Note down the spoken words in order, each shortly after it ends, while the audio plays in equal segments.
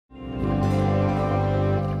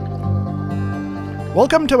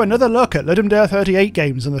Welcome to another look at Ludum Dare 38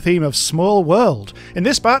 games on the theme of Small World. In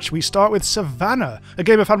this batch we start with Savannah, a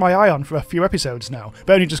game I've had my eye on for a few episodes now,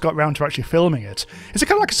 but only just got round to actually filming it. It's a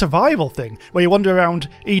kind of like a survival thing, where you wander around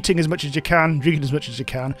eating as much as you can, drinking as much as you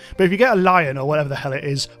can, but if you get a lion or whatever the hell it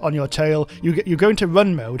is on your tail, you go into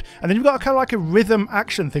run mode, and then you've got kind of like a rhythm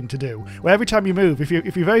action thing to do, where every time you move, if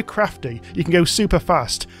you're very crafty, you can go super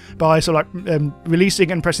fast by sort of like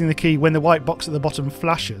releasing and pressing the key when the white box at the bottom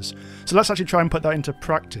flashes. So let's actually try and put that into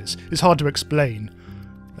practice. It's hard to explain.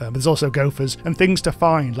 But there's also gophers and things to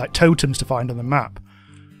find, like totems to find on the map.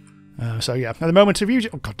 So yeah, at the moment, if you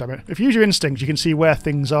use your instinct, you can see where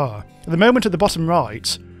things are. At the moment, at the bottom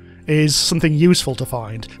right is something useful to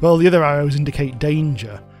find. Well, the other arrows indicate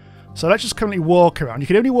danger. So let's just currently walk around. You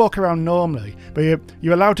can only walk around normally, but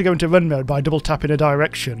you're allowed to go into run mode by double tapping a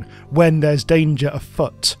direction when there's danger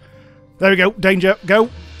afoot. There we go, danger, go.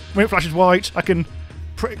 When it flashes white, I can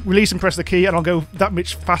release and press the key and I'll go that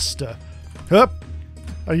much faster. Up.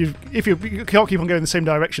 If you can't keep on going in the same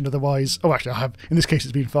direction, otherwise... Oh, actually, I have. In this case,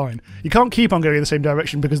 it's been fine. You can't keep on going in the same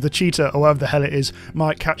direction because the cheetah, or whatever the hell it is,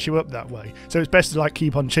 might catch you up that way. So it's best to like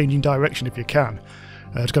keep on changing direction if you can.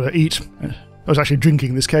 Just got to eat. I was actually drinking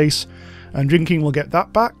in this case. And drinking will get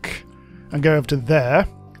that back. And go over to there.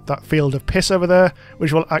 That field of piss over there,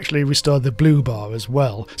 which will actually restore the blue bar as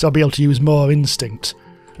well. So I'll be able to use more instinct.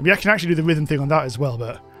 I mean, I can actually do the rhythm thing on that as well,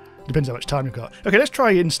 but it depends how much time you've got. Okay, let's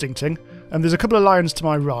try instincting. There's a couple of lions to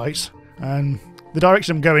my right, and the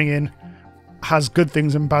direction I'm going in has good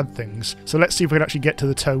things and bad things. So let's see if we can actually get to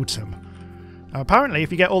the totem. Apparently,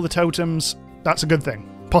 if you get all the totems, that's a good thing.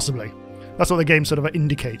 Possibly. That's what the game sort of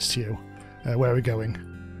indicates to you, where we're going.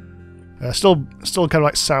 Still kind of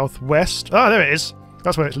like southwest. Ah, there it is.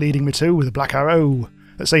 That's where it's leading me to, with a black arrow.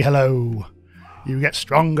 Let's say hello. You get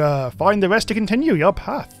stronger. Find the rest to continue your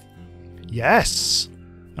path. Yes.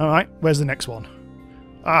 Alright, where's the next one?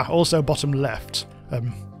 Ah, also bottom left.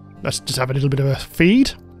 Let's just have a little bit of a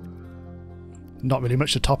feed. Not really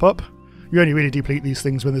much to top up. You only really deplete these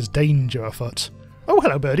things when there's danger afoot. Oh,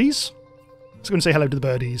 hello, birdies. I was going to say hello to the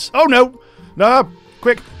birdies. Oh, no! No!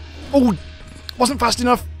 Quick! Oh, wasn't fast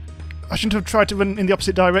enough. I shouldn't have tried to run in the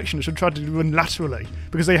opposite direction. I should have tried to run laterally,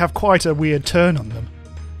 because they have quite a weird turn on them.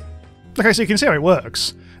 Okay, so you can see how it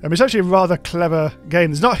works. It's actually a rather clever game.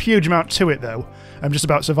 There's not a huge amount to it, though. Just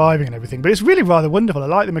about surviving and everything. But it's really rather wonderful. I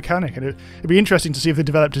like the mechanic, and it'd be interesting to see if they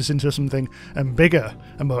developed this into something bigger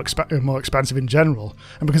and more expansive in general.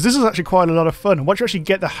 And because this is actually quite a lot of fun, and once you actually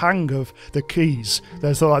get the hang of the keys,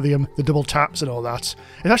 there's sort of like the double taps and all that,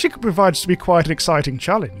 it actually provides to be quite an exciting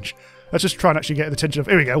challenge. Let's just try and actually get the attention of...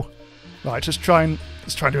 Here we go. Right, let's try and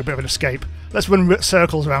do a bit of an escape. Let's run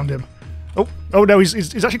circles around him. Oh no,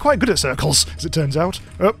 he's actually quite good at circles, as it turns out.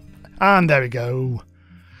 Oh, and there we go.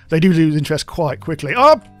 They do lose interest quite quickly.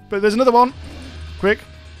 Oh, but there's another one. Quick.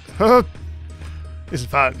 This is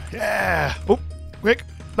fun. Yeah. Oh, quick.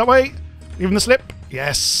 That way. Give him the slip.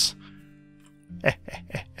 Yes.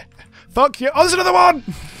 Fuck you. Oh, there's another one.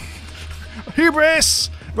 Hubris.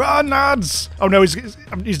 Run, lads. Oh no,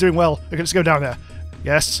 he's doing well. Okay, let's go down there.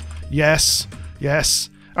 Yes. Yes. Yes.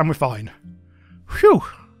 And we're fine. Whew.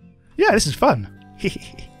 Yeah, this is fun.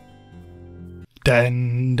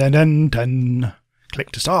 Dun dun dun dun.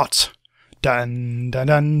 Click to start. Dun dun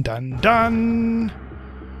dun dun dun.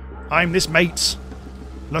 I'm this mate.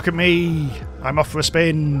 Look at me. I'm off for a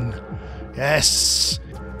spin. Yes.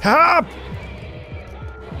 Ha!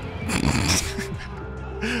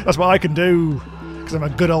 That's what I can do, because I'm a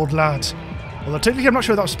good old lad. Although technically I'm not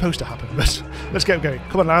sure that was supposed to happen, but let's get going.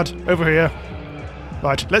 Come on, lad. Over here.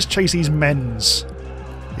 Right, let's chase these men's.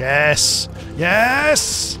 Yes!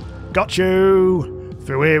 Yes! Got you!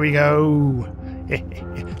 Through here we go.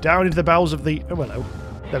 Down into the bowels of the... Oh, hello.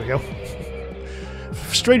 There we go.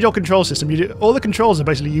 Strange old control system. All the controls are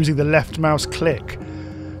basically using the left mouse click.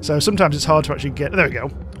 So sometimes it's hard to actually get... There we go.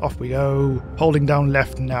 Off we go. Holding down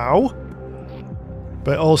left now.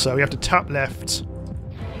 But also, you have to tap left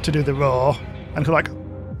to do the roar. And like...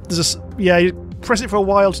 There's a... Yeah, you press it for a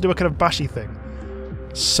while to do a kind of bashy thing.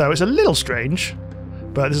 So it's a little strange.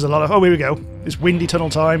 But there's a lot of... Oh, here we go. It's windy tunnel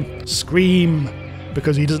time. Scream.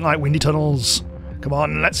 Because he doesn't like windy tunnels. Come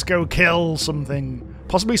on, let's go kill something.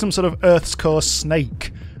 Possibly some sort of Earth's core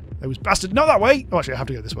snake. Those bastards... Not that way! Oh, actually, I have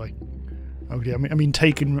to go this way. Oh, dear. I mean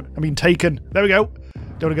taken. There we go.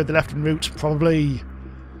 Don't want to go the left route, probably.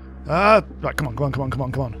 Right, come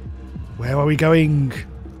on. Where are we going?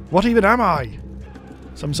 What even am I?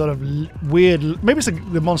 Some sort of weird... Maybe it's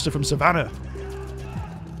the monster from Savannah.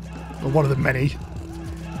 Or one of the many.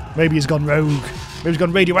 Maybe he's gone rogue. Maybe he's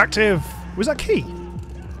gone radioactive. Was that key?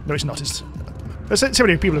 No, it's not. There's so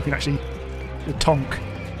many people who can actually tonk.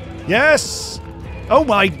 Yes! Oh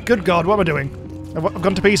my good god, what am I doing? I've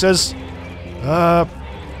gone to pieces.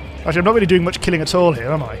 Actually, I'm not really doing much killing at all here,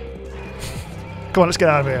 am I? Come on, let's get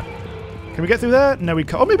out of here. Can we get through there? No, we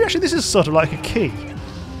can't. Oh, maybe actually this is sort of like a key.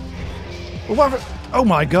 Well, oh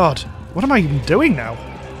my god. What am I even doing now?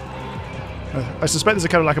 I suspect there's a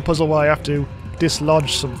kind of like a puzzle where I have to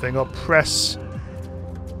dislodge something or press...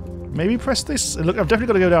 Maybe press this? Look, I've definitely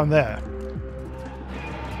got to go down there.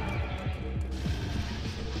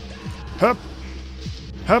 Hup.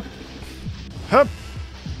 Hup. Hup.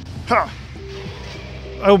 Ha.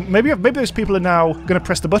 Oh, maybe those people are now going to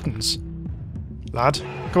press the buttons. Lad,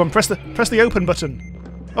 come on, press the open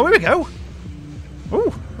button. Oh, here we go.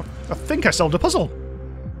 Ooh, I think I solved a puzzle.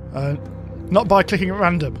 Not by clicking at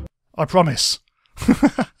random, I promise.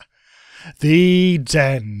 The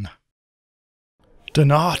Den.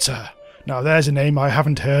 Donata. Now there's a name I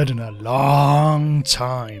haven't heard in a long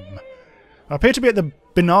time. I appear to be at the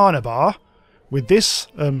banana bar with this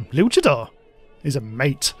luchador. He's a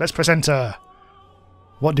mate. Let's press enter.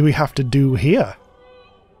 What do we have to do here?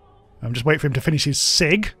 I'm just waiting for him to finish his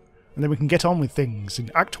cig, and then we can get on with things. In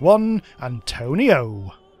Act 1,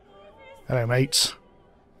 Antonio. Hello, mate.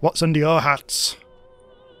 What's under your hats?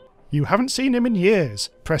 You haven't seen him in years.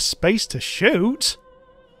 Press space to shoot?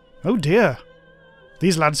 Oh dear.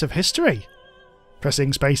 These lads have history.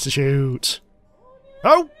 Pressing space to shoot.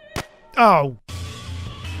 Oh! Oh!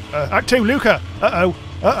 Act 2, Luca! Uh-oh.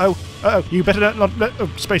 Uh-oh. Uh-oh. You better not...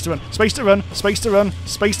 space to run. Space to run. Space to run.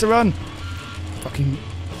 Space to run. Fucking...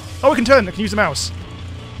 Oh, I can turn. I can use the mouse.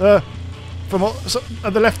 From all...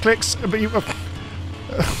 the left clicks, but you...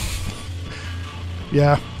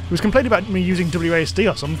 yeah. He was complaining about me using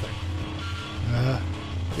WASD or something.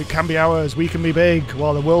 It can be ours, we can be big,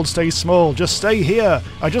 while the world stays small. Just stay here.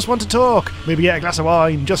 I just want to talk. Maybe get a glass of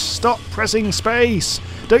wine. Just stop pressing space.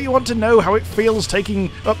 Don't you want to know how it feels taking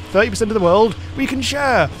up 30% of the world? We can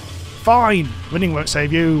share. Fine. Winning won't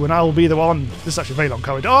save you, and I'll be the one. This is actually a very long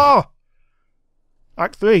corridor. Oh!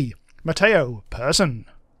 Act 3. Matteo, person.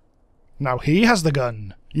 Now he has the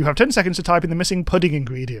gun. You have 10 seconds to type in the missing pudding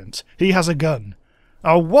ingredient. He has a gun.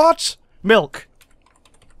 Oh, what? Milk.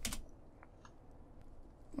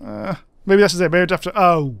 Maybe that's it. Maybe I'd have to...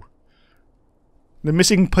 Oh. The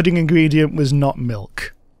missing pudding ingredient was not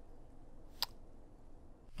milk.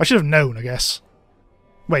 I should have known, I guess.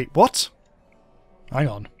 Wait, what? Hang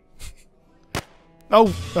on.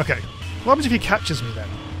 Oh, okay. What happens if he catches me then?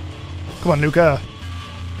 Come on, Luca.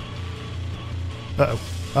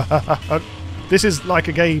 Uh-oh. This is like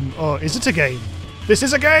a game. Or is it a game? This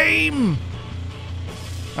is a game!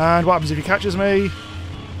 And what happens if he catches me?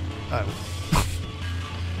 Oh.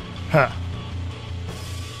 Huh.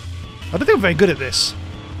 I don't think I'm very good at this.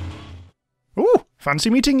 Ooh, fancy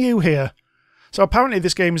meeting you here. So apparently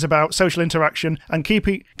this game is about social interaction and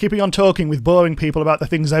keeping on talking with boring people about the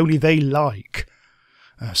things only they like.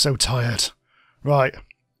 So tired. Right.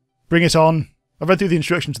 Bring it on. I've read through the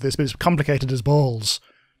instructions to this, but it's complicated as balls.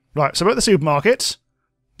 Right, so we're at the supermarket.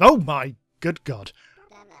 Oh my good god.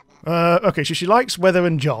 Okay, so she likes weather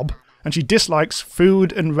and job, and she dislikes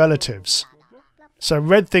food and relatives. So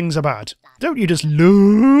red things are bad. Don't you just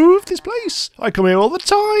love this place? I come here all the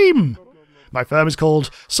time. My firm is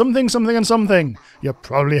called something, something and something. You've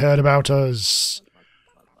probably heard about us.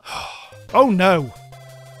 Oh no.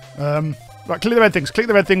 Right, click the red things. Click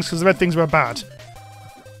the red things because the red things were bad.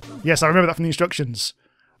 Yes, I remember that from the instructions.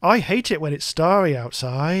 I hate it when it's starry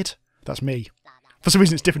outside. That's me. For some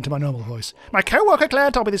reason it's different to my normal voice. My co-worker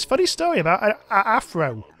Claire told me this funny story about an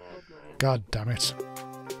afro. God damn it.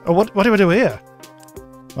 Oh, what do I do here?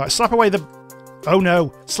 Right, slap away the... Oh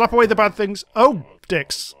no. Slap away the bad things. Oh,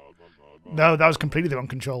 dicks. No, that was completely the wrong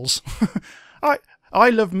controls. I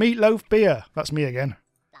love meatloaf beer. That's me again.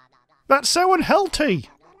 That's so unhealthy.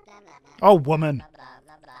 Oh, woman.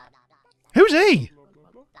 Who's he?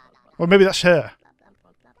 Or maybe that's her.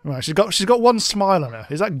 Right, she's got one smile on her.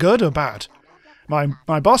 Is that good or bad? My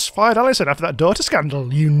boss fired Alison after that daughter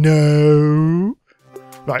scandal, you know.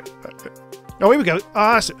 Right. Oh, here we go.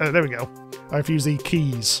 There we go. I've used the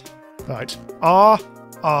keys. Right. I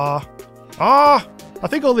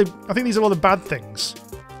think these are all the bad things.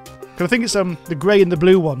 Because I think it's the grey and the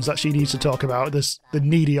blue ones that she needs to talk about. The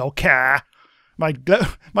needy old care.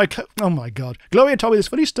 Oh my god. Gloria told me this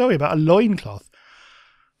funny story about a loincloth.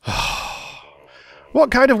 What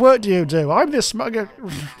kind of work do you do? I'm the smuggy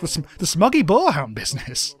boarhound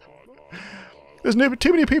business. There's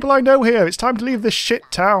too many people I know here. It's time to leave this shit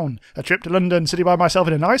town. A trip to London, sitting by myself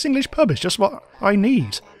in a nice English pub is just what I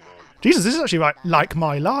need. Jesus, this is actually like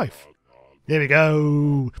my life. Here we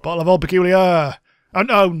go. Bottle of Old Peculiar. And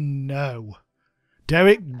oh no.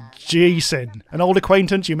 Derek Jason, an old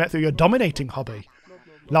acquaintance you met through your dominating hobby.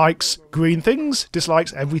 Likes green things,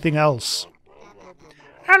 dislikes everything else.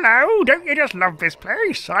 Hello, don't you just love this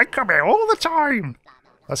place? I come here all the time.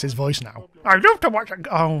 That's his voice now. I love to watch it.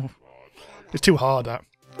 Oh, it's too hard, that.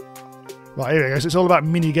 Right, here we go. So it's all about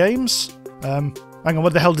mini-games. Hang on,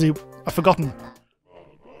 what the hell did he... I've forgotten.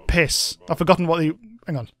 Piss. I've forgotten what he...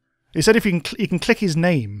 Hang on. He said if you can click his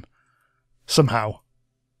name. Somehow.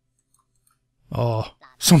 Oh.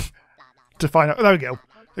 To find out... There we go.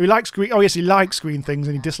 He likes green... Oh, yes, he likes green things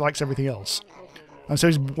and he dislikes everything else. And so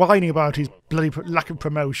he's whining about his bloody lack of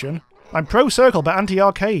promotion. I'm pro-circle but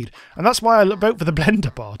anti-arcade. And that's why I vote for the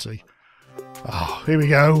Blender Party. Oh, here we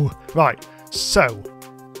go. Right, so...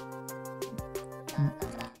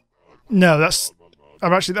 No, that's...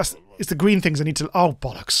 It's the green things I need to... Oh,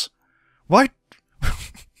 bollocks. Why?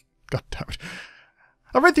 God damn it.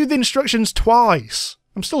 I read through the instructions twice.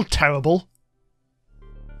 I'm still terrible.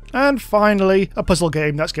 And finally, a puzzle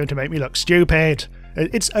game that's going to make me look stupid.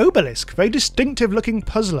 It's Obelisk, very distinctive looking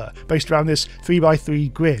puzzler based around this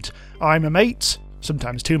 3x3 grid. I'm a mate,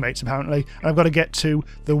 sometimes two mates apparently, and I've got to get to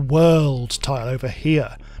the world tile over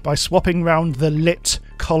here by swapping round the lit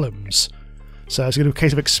columns. So it's going to be a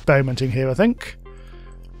case of experimenting here, I think.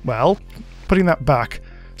 Well, putting that back.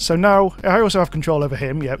 So now, I also have control over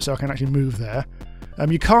him, yep, so I can actually move there.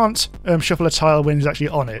 You can't shuffle a tile when he's actually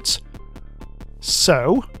on it.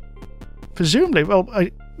 So, presumably, well,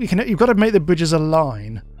 you've got to make the bridges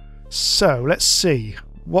align. So, let's see.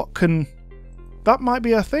 What can... That might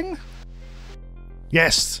be a thing?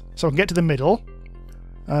 Yes! So I can get to the middle.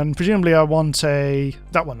 And presumably I want a...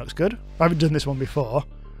 That one looks good. I haven't done this one before.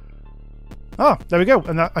 Ah, there we go.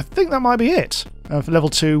 And I think that might be it. For level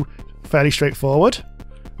 2, fairly straightforward.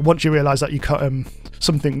 Once you realise that you can't...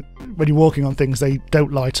 something... When you're walking on things, they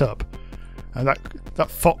don't light up. And that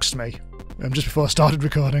foxed me. Just before I started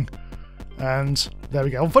recording. And there we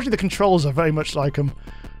go. Unfortunately, the controls are very much like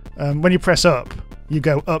when you press up, you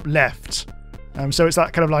go up left. So it's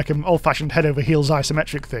that kind of like an old-fashioned head-over-heels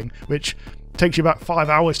isometric thing, which takes you about 5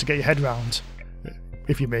 hours to get your head round,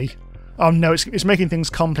 if you're me. Oh no, it's making things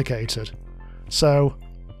complicated. So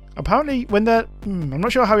apparently, when they're... I'm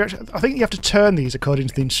not sure how you actually... I think you have to turn these according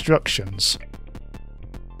to the instructions.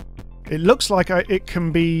 It looks like it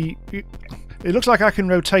can be... It looks like I can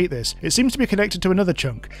rotate this. It seems to be connected to another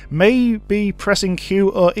chunk. Maybe pressing Q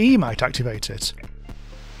or E might activate it.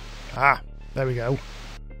 Ah, there we go.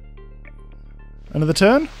 Another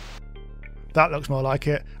turn? That looks more like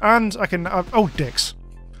it. And I can... oh, dicks.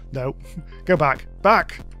 No. Go back.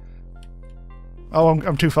 Back! Oh,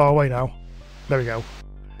 I'm too far away now. There we go.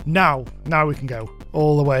 Now we can go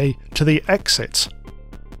all the way to the exit.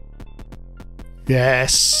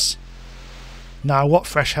 Yes! Now, what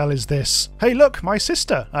fresh hell is this? Hey, look, my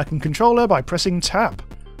sister! I can control her by pressing tab.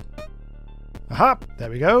 Aha! There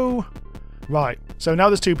we go. Right, so now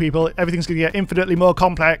there's two people. Everything's going to get infinitely more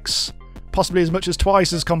complex. Possibly as much as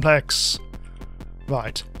twice as complex.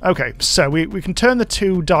 Right, okay, so we can turn the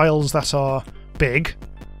two dials that are big.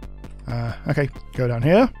 Okay, go down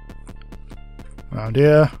here. Around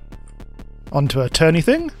here. Onto a turny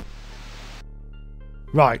thing.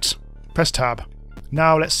 Right, press tab.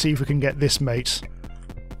 Now let's see if we can get this mate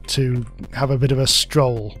to have a bit of a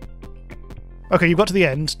stroll. Okay, you've got to the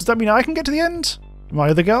end. Does that mean I can get to the end? My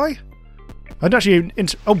other guy? I don't actually...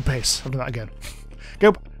 Oh, piss. I've done that again.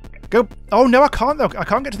 Go. Oh, no, I can't, though. I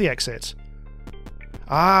can't get to the exit.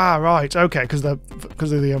 Ah, right. Okay, because of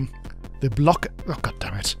the block... Oh, god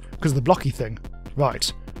damn it. Because of the blocky thing. Right.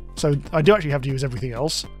 So I do actually have to use everything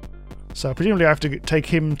else. So presumably I have to take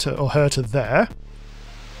him to or her to there.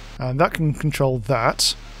 And that can control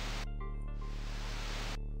that.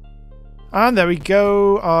 And there we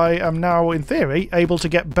go. I am now, in theory, able to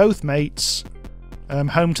get both mates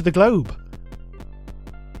home to the globe.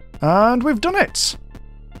 And we've done it!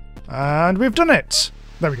 And we've done it!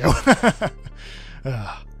 There we go.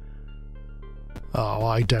 Oh,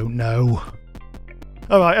 I don't know.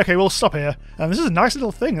 Alright, okay, we'll stop here. This is a nice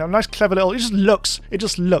little thing, a nice clever little... It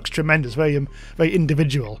just looks tremendous, very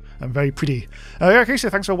individual and very pretty. Okay, so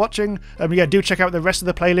thanks for watching. Yeah, do check out the rest of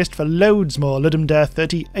the playlist for loads more Ludum Dare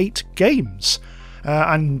 38 games.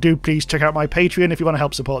 And do please check out my Patreon if you want to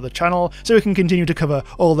help support the channel, so we can continue to cover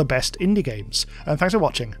all the best indie games. And thanks for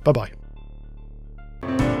watching. Bye-bye.